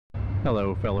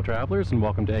Hello fellow travelers and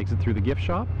welcome to Exit Through the Gift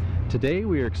Shop. Today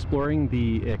we are exploring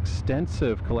the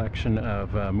extensive collection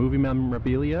of movie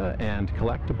memorabilia and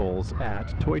collectibles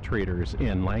at Toy Traders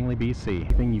in Langley BC.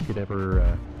 Everything you could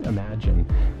ever imagine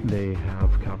they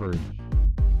have covered.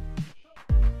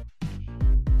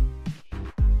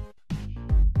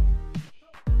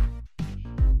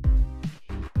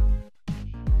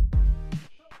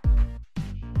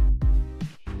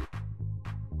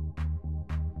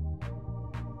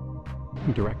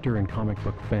 Director and comic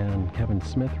book fan Kevin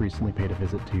Smith recently paid a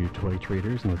visit to Toy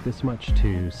Traders, and with this much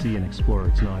to see and explore,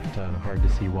 it's not hard to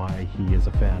see why he is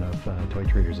a fan of Toy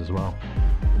Traders as well.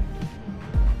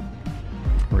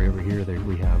 Right over here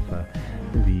we have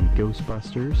the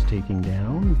Ghostbusters taking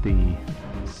down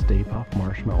the Stay Puft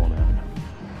Marshmallow Man.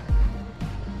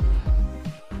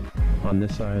 On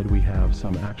this side we have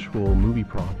some actual movie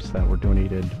props that were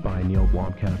donated by Neil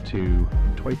Blomkamp to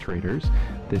Toy Traders.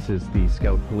 This is the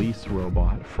Scout Police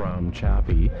robot from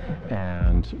Chappie,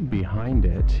 and behind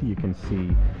it you can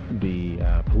see the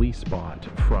police bot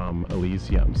from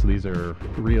Elysium. So these are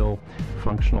real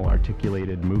functional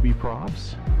articulated movie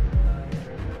props,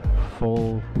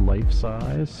 full life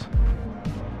size.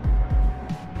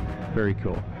 Very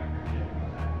cool.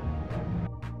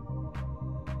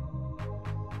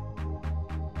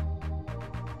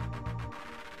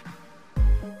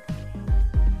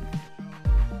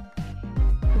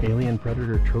 Alien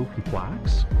Predator trophy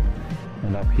plaques,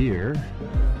 and up here,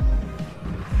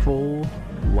 full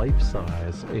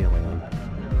life-size alien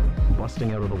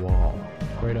busting out of the wall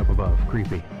right up above.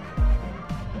 Creepy.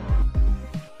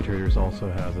 Traders also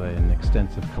has an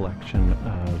extensive collection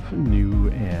of new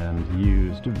and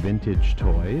used vintage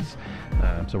toys,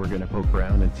 so we're going to poke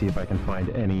around and see if I can find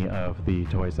any of the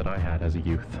toys that I had as a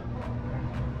youth.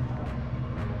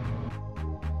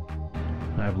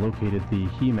 I've located the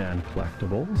He-Man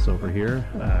collectibles over here,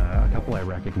 a couple I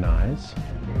recognize.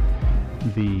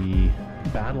 The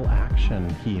battle action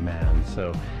He-Man,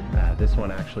 so this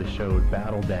one actually showed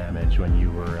battle damage when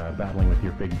you were battling with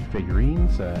your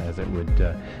figurines, as they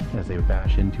would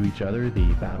bash into each other.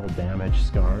 The battle damage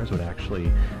scars would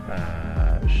actually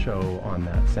show on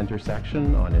that center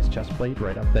section on his chest plate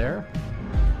right up there.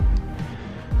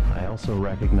 I also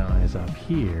recognize up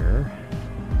here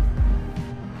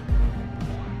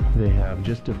they have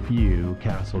just a few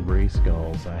Castle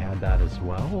Grayskulls. I had that as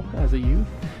well as a youth.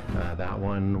 That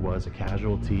one was a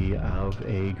casualty of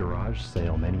a garage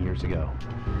sale many years ago.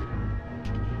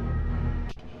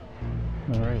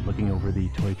 Alright, looking over the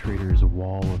Toy Traders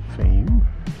Wall of Fame.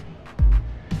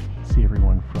 See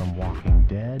everyone from Walking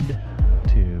Dead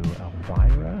to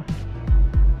Elvira.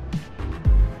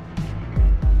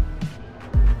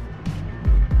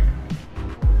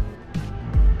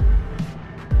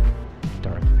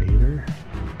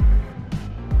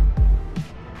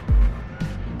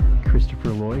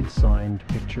 Lloyd signed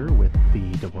picture with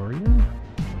the DeLorean.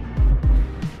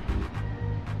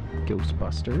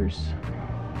 Ghostbusters.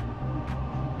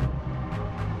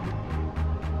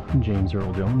 James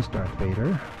Earl Jones, Darth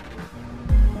Vader.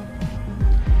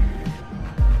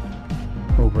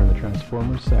 Over in the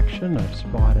Transformers section, I've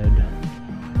spotted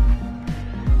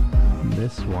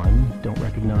this one. Don't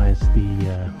recognize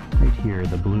the, right here,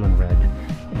 the blue and red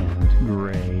and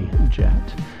gray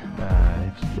jet.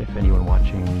 If anyone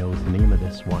watching knows the name of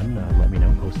this one, let me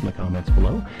know, post in the comments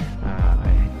below.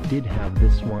 I did have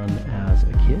this one as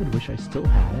a kid, wish I still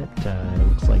had it. It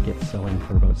looks like it's selling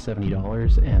for about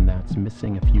 $70, and that's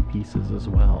missing a few pieces as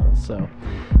well. So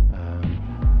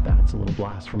that's a little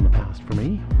blast from the past for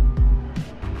me.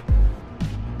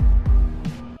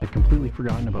 I'd completely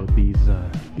forgotten about these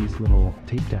little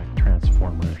tape deck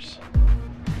Transformers.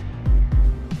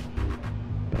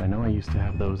 But I know I used to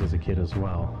have those as a kid as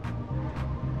well.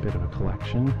 Bit of a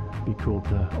collection. Be cool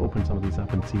to open some of these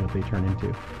up and see what they turn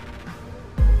into.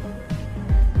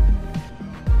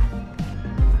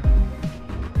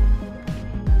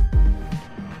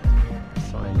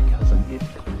 Signed Cousin It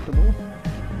collectible.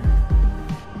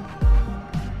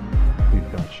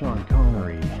 We've got Sean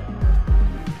Connery,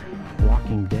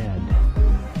 Walking Dead,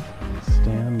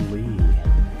 Stan Lee.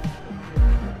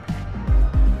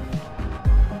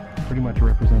 Pretty much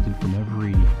represented from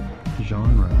every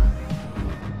genre.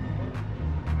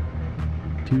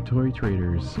 Two Toy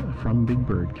Traders from Big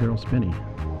Bird, Carol Spinney.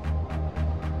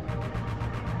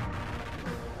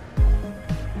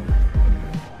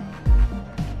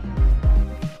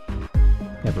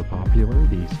 Ever popular,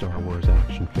 the Star Wars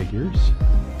action figures.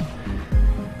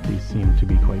 These seem to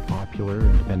be quite quite popular,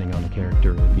 and depending on the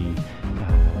character,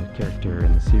 character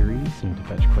in the series seemed to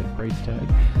fetch quite a price tag.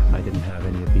 I didn't have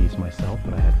any of these myself,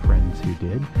 but I had friends who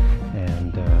did,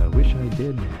 and wish I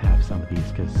did have some of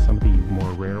these, because some of the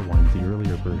more rare ones, the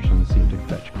earlier versions, seem to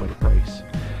fetch quite a price.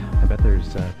 I bet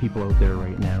there's people out there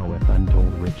right now with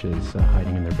untold riches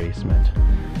hiding in their basement.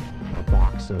 A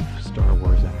box of Star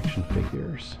Wars action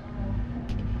figures.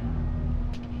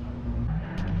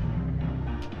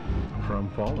 From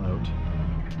Fallout.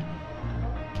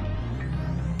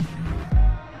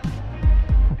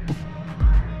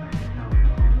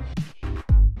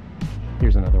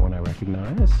 Here's another one I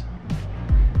recognize.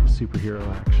 Superhero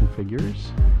action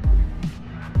figures.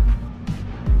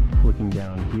 Looking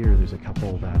down here, there's a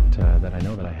couple that I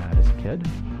know that I had as a kid.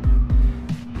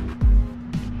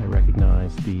 I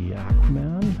recognize the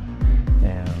Aquaman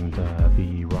and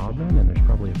the Robin, and there's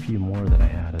probably a few more that I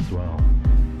had as well.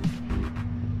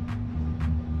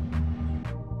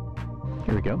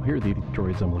 Here we go. Here are the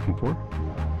droids I'm looking for.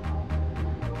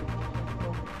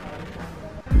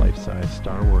 Life-size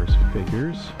Star Wars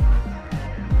figures.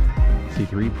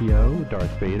 C-3PO,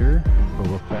 Darth Vader,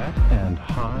 Boba Fett, and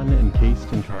Han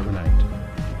encased in carbonite.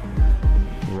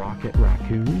 Rocket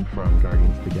Raccoon from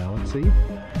Guardians of the Galaxy.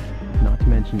 Not to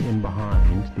mention in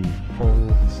behind the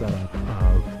full setup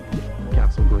of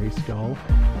Castle Grayskull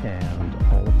and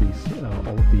all of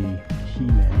the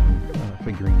He-Man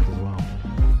figurines as well.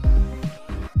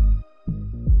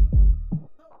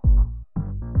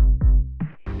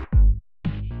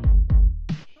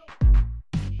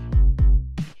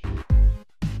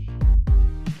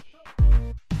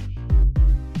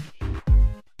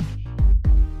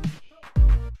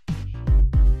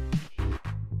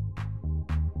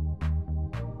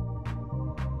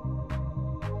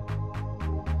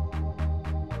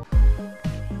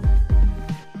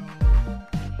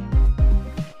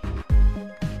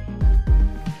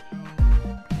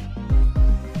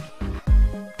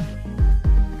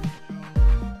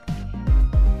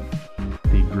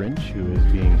 Who is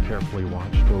being carefully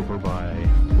watched over by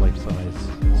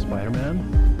life-size Spider-Man.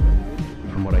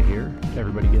 From what I hear,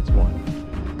 everybody gets one.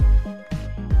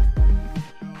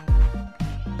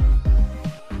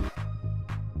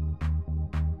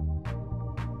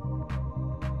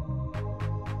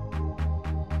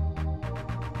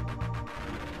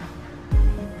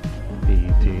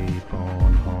 Deep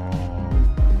on home.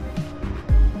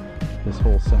 This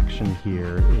whole section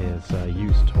here is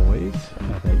used toys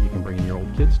that you can bring in your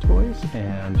old kids' toys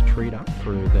and trade up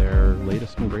for their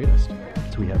latest and greatest.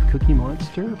 So we have Cookie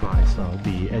Monster by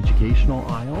the educational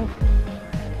aisle,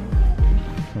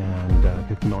 and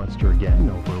Cookie Monster again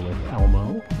over with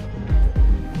Elmo.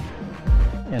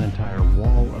 An entire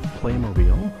wall of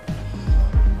Playmobil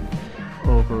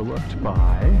overlooked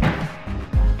by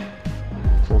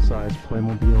full-size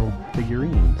Playmobil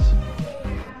figurines.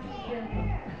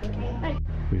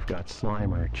 We've got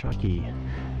Slimer, Chucky,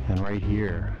 and right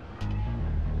here,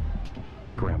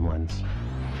 Gremlins.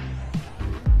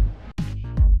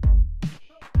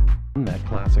 That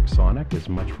classic Sonic is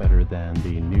much better than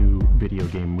the new video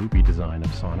game movie design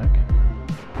of Sonic.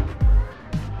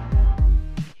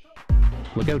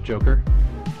 Look out, Joker.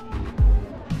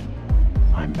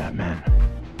 I'm Batman.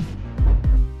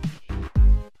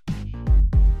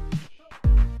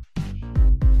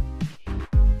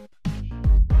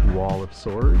 Wall of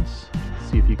swords.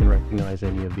 See if you can recognize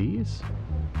any of these.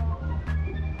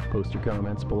 Post your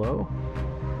comments below.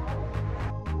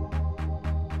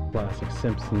 Classic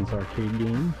Simpsons arcade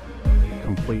game,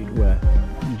 complete with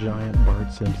giant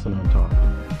Bart Simpson on top.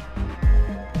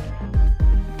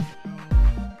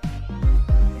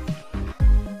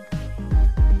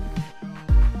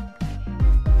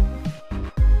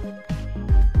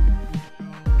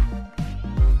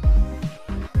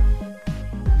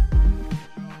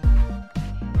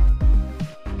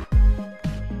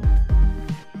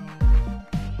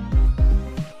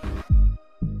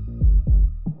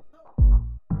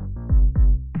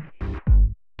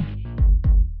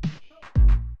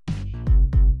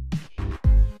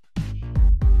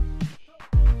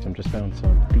 I just found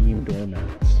some themed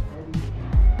doormats.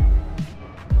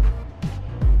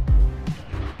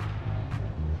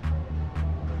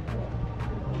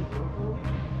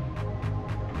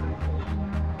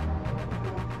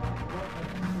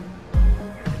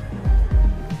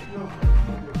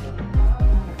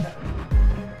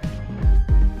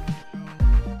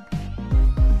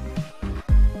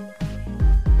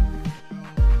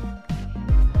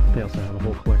 They also have a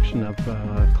whole collection of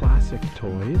classic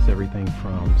toys, everything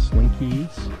from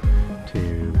SLINKYs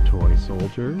to toy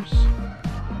soldiers,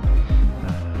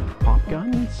 pop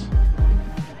guns.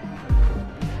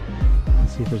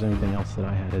 Let's see see if there's anything else that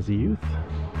I had as a youth.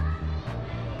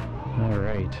 All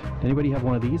right. Anybody have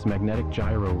one of these? Magnetic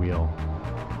gyro wheel.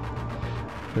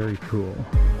 Very cool.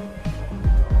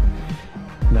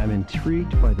 And I'm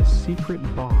intrigued by the secret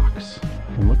box.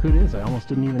 And look who it is. I almost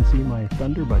didn't even see my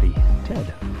Thunder buddy,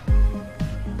 Ted.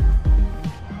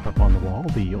 Up on the wall,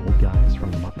 the old guys from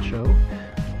the Muppet Show.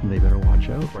 They better watch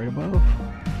out. Right above,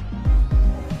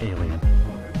 Alien.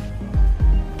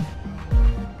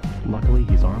 Luckily,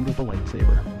 he's armed with a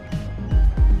lightsaber.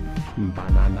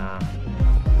 Banana.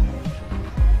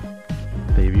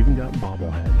 They've even got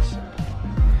bobbleheads.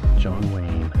 John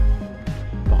Wayne,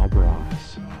 Bob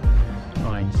Ross,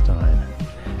 Einstein,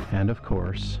 and of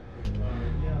course,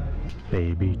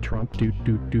 Baby Trump.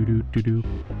 Doo-doo-doo-doo-doo-doo.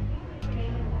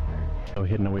 So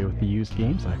hidden away with the used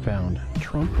games, I found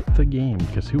Trump the Game,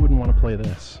 because who wouldn't want to play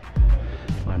this?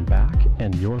 I'm back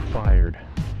and you're fired.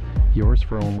 Yours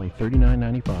for only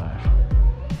 $39.95.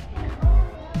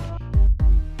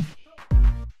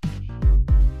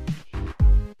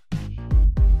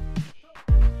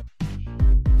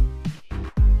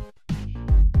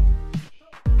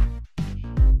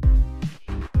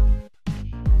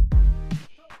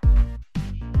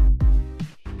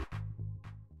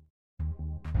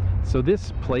 So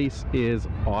this place is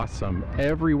awesome.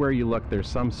 Everywhere you look, there's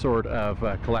some sort of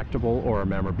collectible or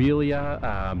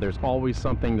memorabilia. There's always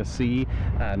something to see.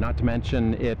 Not to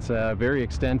mention, it's a very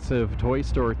extensive toy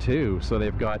store too. So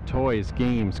they've got toys,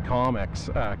 games, comics,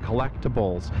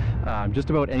 collectibles, just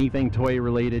about anything toy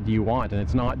related you want. And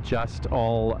it's not just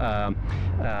all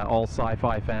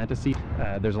sci-fi fantasy.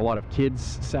 There's a lot of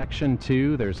kids section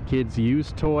too. There's kids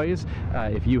used toys.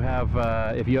 If you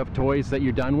have toys that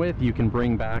you're done with, you can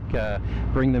bring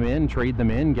them in, trade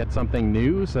them in, get something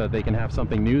new, so they can have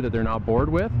something new that they're not bored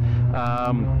with.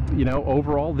 You know,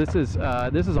 overall, this is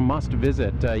a must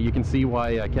visit. You can see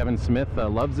why Kevin Smith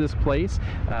loves this place.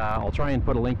 I'll try and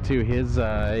put a link to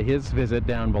his visit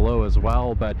down below as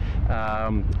well. But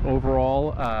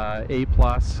overall, A+,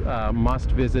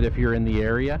 must visit if you're in the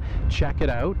area. Check it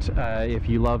out if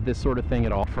you love this sort of thing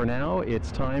at all. For now,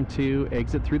 it's time to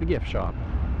exit through the gift shop.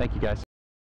 Thank you, guys.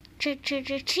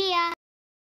 Cheer.